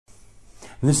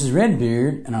This is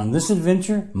Redbeard, and on this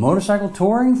adventure, motorcycle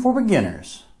touring for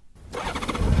beginners.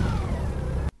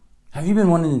 Have you been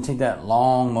wanting to take that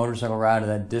long motorcycle ride to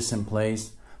that distant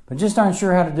place, but just aren't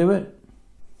sure how to do it?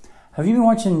 Have you been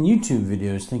watching YouTube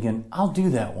videos thinking, I'll do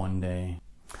that one day?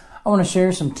 I want to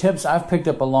share some tips I've picked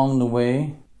up along the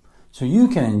way so you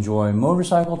can enjoy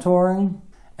motorcycle touring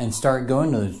and start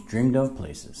going to those dreamed of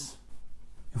places.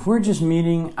 If we're just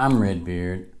meeting, I'm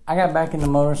Redbeard. I got back into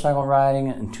motorcycle riding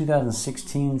in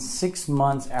 2016, 6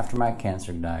 months after my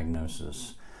cancer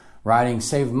diagnosis. Riding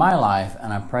saved my life,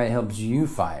 and I pray it helps you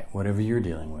fight whatever you're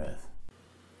dealing with.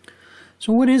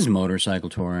 So what is motorcycle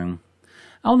touring?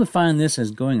 I'll define this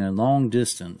as going a long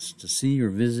distance to see or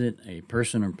visit a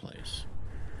person or place.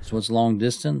 So what's long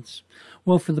distance?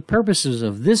 Well, for the purposes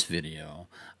of this video,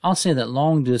 I'll say that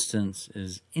long distance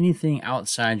is anything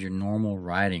outside your normal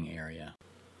riding area.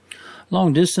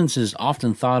 Long distance is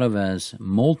often thought of as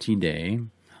multi-day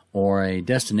or a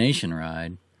destination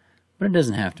ride, but it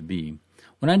doesn't have to be.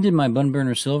 When I did my Bun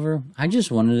Burner Silver, I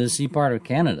just wanted to see part of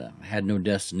Canada. I had no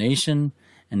destination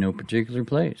and no particular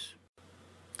place.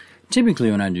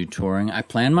 Typically when I do touring, I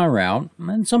plan my route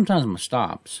and sometimes my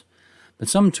stops. But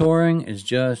some touring is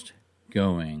just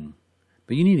going.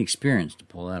 But you need experience to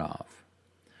pull that off.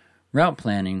 Route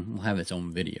planning will have its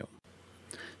own video.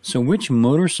 So which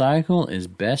motorcycle is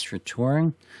best for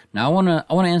touring? Now I want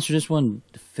to answer this one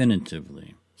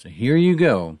definitively. So here you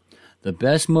go. The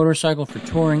best motorcycle for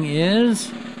touring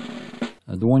is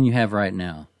the one you have right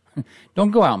now.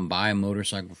 Don't go out and buy a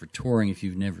motorcycle for touring if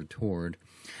you've never toured.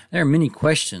 There are many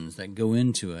questions that go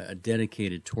into a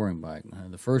dedicated touring bike.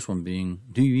 The first one being,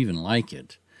 do you even like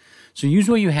it? So use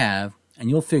what you have and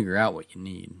you'll figure out what you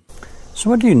need. So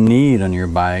what do you need on your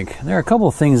bike? There are a couple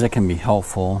of things that can be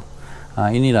helpful.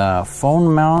 You need a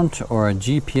phone mount or a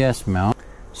GPS mount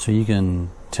so you can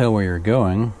tell where you're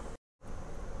going.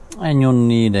 And you'll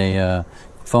need a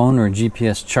phone or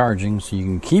GPS charging so you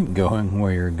can keep going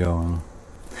where you're going.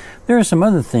 There are some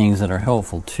other things that are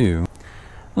helpful too,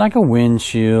 like a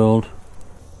windshield,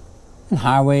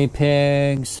 highway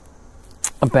pegs,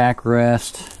 a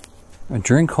backrest, a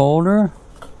drink holder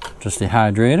to stay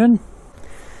hydrated,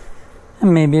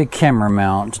 and maybe a camera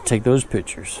mount to take those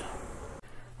pictures.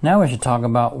 Now we should talk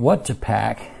about what to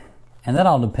pack, and that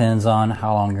all depends on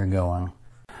how long you're going.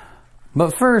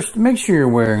 But first, make sure you're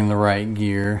wearing the right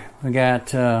gear. We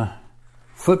got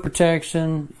foot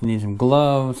protection, you need some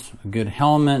gloves, a good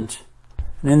helmet.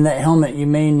 And in that helmet you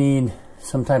may need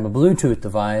some type of Bluetooth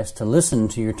device to listen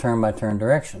to your turn-by-turn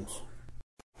directions.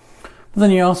 But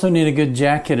then you also need a good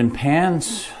jacket and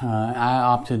pants. I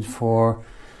opted for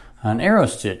an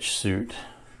Aerostitch suit.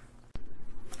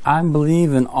 I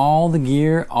believe in all the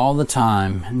gear all the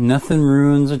time. Nothing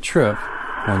ruins a trip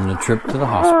more than a trip to the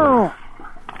hospital.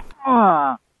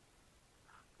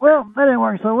 Well, that didn't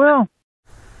work so well.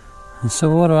 And so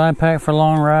what do I pack for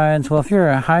long rides? Well, if you're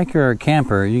a hiker or a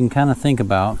camper, you can kind of think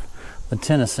about the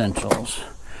 10 essentials,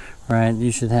 right?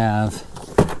 You should have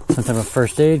some type of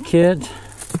first aid kit.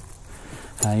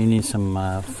 You need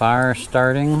some fire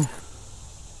starting.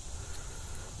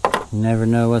 You never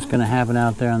know what's going to happen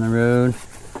out there on the road.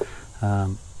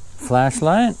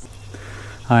 Flashlight.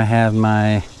 I have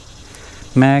my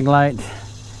Maglite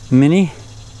Mini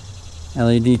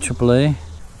LED AAA.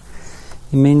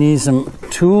 You may need some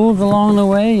tools along the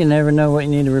way. You never know what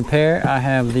you need to repair. I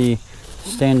have the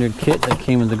standard kit that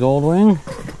came with the Goldwing.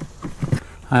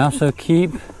 I also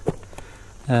keep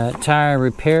a tire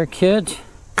repair kit.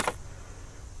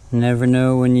 Never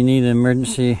know when you need an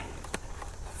emergency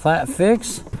flat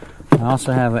fix. I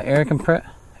also have an air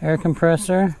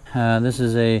compressor. This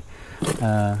is a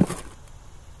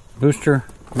booster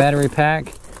battery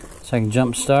pack, so I can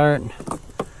jump start,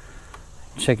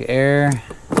 check air,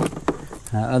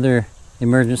 other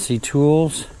emergency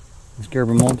tools. This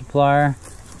Gerber multiplier.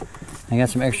 I got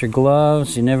some extra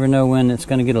gloves. You never know when it's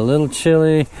going to get a little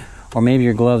chilly, or maybe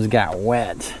your gloves got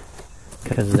wet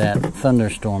because of that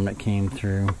thunderstorm that came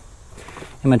through.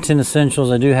 In my 10 essentials,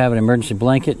 I do have an emergency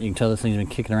blanket. You can tell this thing's been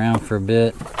kicking around for a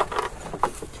bit.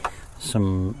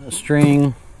 Some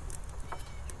string,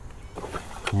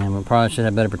 and we probably should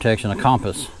have better protection. A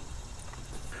compass.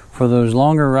 For those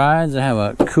longer rides, I have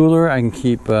a cooler. I can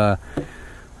keep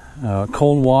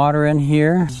cold water in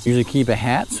here. Usually keep a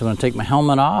hat, so when I take my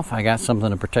helmet off, I got something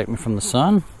to protect me from the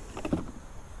sun.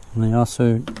 And I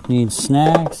also need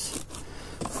snacks.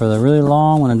 For the really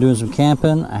long, when I'm doing some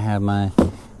camping, I have my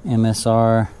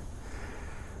MSR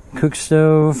cook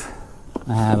stove.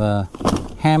 I have a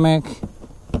hammock,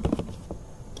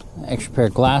 extra pair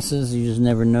of glasses. You just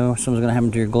never know, something's gonna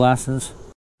happen to your glasses.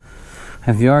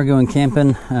 If you are going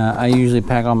camping, I usually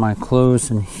pack all my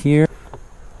clothes in here.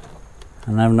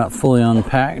 And I've not fully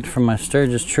unpacked from my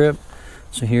Sturgis trip.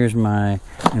 So here's my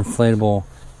inflatable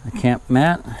camp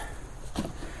mat,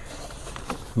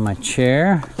 my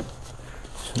chair,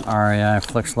 it's an REI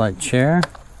Flexlite chair.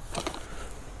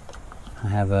 I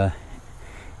have a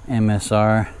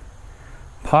MSR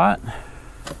pot.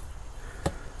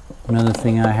 Another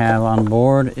thing I have on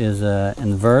board is an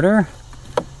inverter.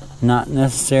 Not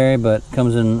necessary, but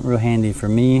comes in real handy for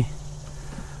me.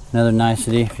 Another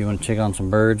nicety, if you want to check on some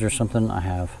birds or something, I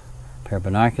have a pair of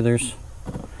binoculars,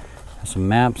 have some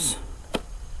maps.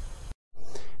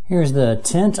 Here's the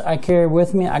tent I carry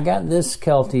with me. I got this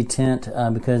Kelty tent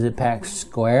because it packs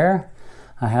square.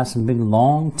 I have some big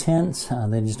long tents.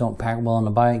 They just don't pack well on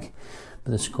the bike,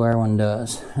 but the square one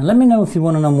does. And let me know if you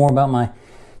want to know more about my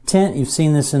tent. You've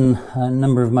seen this in a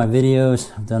number of my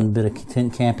videos. I've done a bit of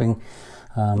tent camping.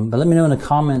 But let me know in the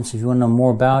comments if you want to know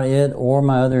more about it or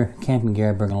my other camping gear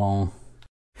I bring along.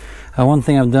 One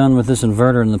thing I've done with this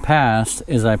inverter in the past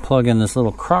is I plug in this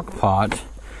little crock pot.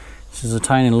 This is a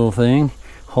tiny little thing.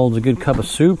 Holds a good cup of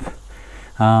soup.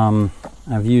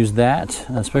 I've used that,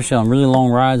 especially on really long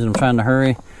rides and I'm trying to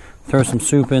hurry. Throw some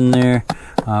soup in there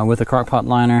with a crock pot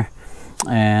liner,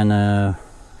 and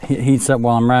it heats up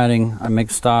while I'm riding. I make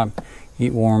a stop,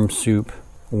 eat warm soup.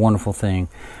 A wonderful thing.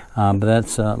 But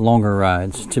that's longer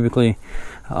rides. Typically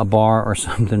a bar or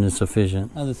something is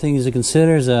sufficient. Other things to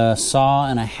consider is a saw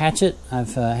and a hatchet.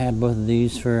 I've had both of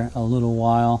these for a little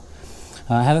while.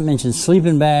 I haven't mentioned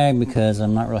sleeping bag because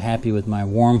I'm not real happy with my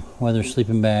warm weather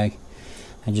sleeping bag.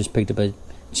 I just picked up a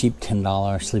cheap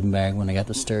 $10 sleeping bag when I got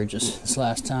to Sturgis this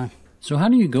last time. So how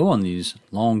do you go on these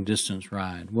long distance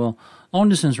rides? Well, long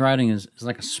distance riding is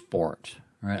like a sport,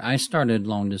 right? I started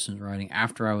long distance riding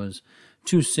after I was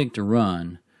too sick to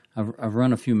run. I've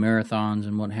run a few marathons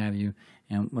and what have you,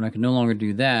 and when I could no longer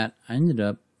do that, I ended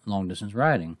up long distance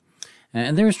riding.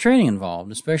 And there's training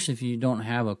involved, especially if you don't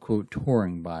have a, quote,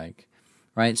 touring bike,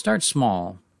 right? Start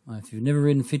small. If you've never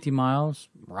ridden 50 miles,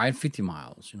 ride 50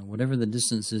 miles. You know, whatever the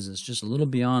distance is, it's just a little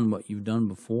beyond what you've done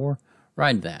before,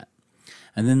 ride that.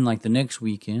 And then like the next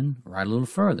weekend, ride a little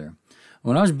further.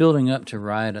 When I was building up to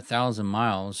ride 1,000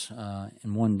 miles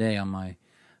in one day on my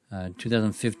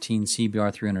 2015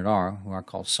 CBR300R, who I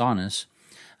call Sonus,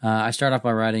 I started off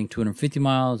by riding 250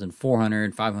 miles and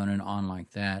 400, 500, on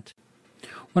like that.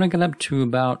 When I got up to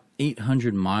about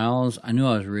 800 miles, I knew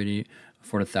I was ready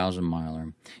for the 1,000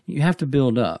 miler. You have to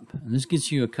build up, and this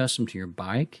gets you accustomed to your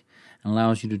bike and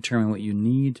allows you to determine what you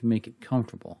need to make it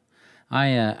comfortable. I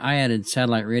added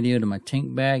satellite radio to my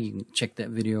tank bag. You can check that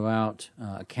video out.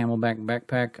 A Camelback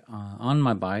backpack on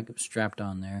my bike, strapped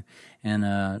on there, and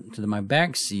to my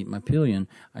back seat, my pillion,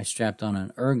 I strapped on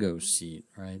an ergo seat.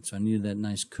 Right, so I needed that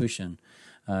nice cushion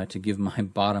to give my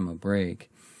bottom a break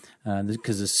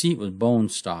because the seat was bone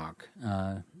stock.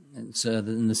 In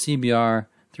the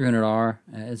CBR300R,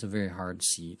 it's a very hard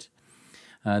seat.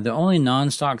 The only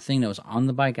non-stock thing that was on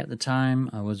the bike at the time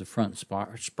was the front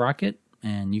sprocket.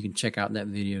 And you can check out that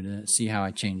video to see how I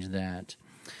changed that.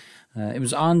 It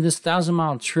was on this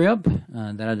 1,000-mile trip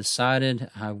that I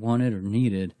decided I wanted or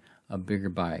needed a bigger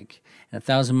bike. And a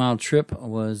 1,000-mile trip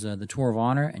was the Tour of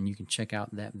Honor, and you can check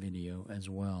out that video as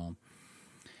well.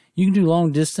 You can do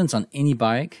long distance on any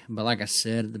bike, but like I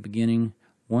said at the beginning,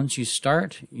 once you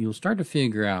start, you'll start to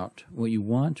figure out what you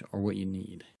want or what you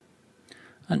need.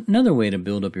 Another way to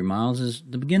build up your miles is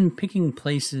to begin picking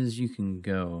places you can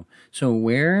go. So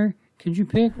where could you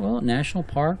pick? Well, national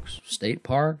parks, state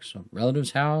parks, a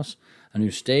relative's house, a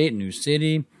new state, a new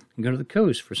city, and go to the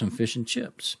coast for some fish and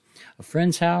chips. A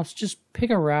friend's house, just pick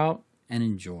a route and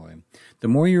enjoy. The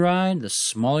more you ride, the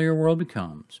smaller your world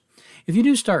becomes. If you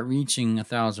do start reaching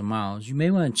 1,000 miles, you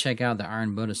may want to check out the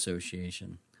Iron Butt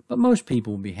Association. But most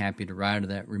people will be happy to ride to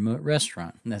that remote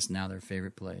restaurant, and that's now their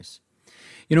favorite place.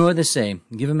 You know what they say,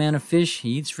 give a man a fish, he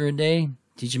eats for a day.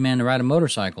 Teach a man to ride a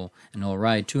motorcycle, and he'll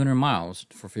ride 200 miles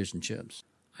for fish and chips.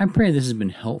 I pray this has been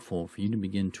helpful for you to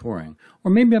begin touring, or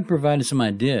maybe I've provided some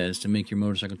ideas to make your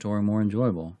motorcycle touring more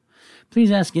enjoyable. Please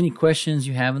ask any questions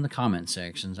you have in the comment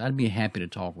sections. I'd be happy to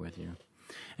talk with you.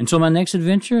 Until my next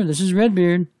adventure, this is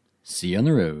Redbeard. See you on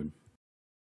the road.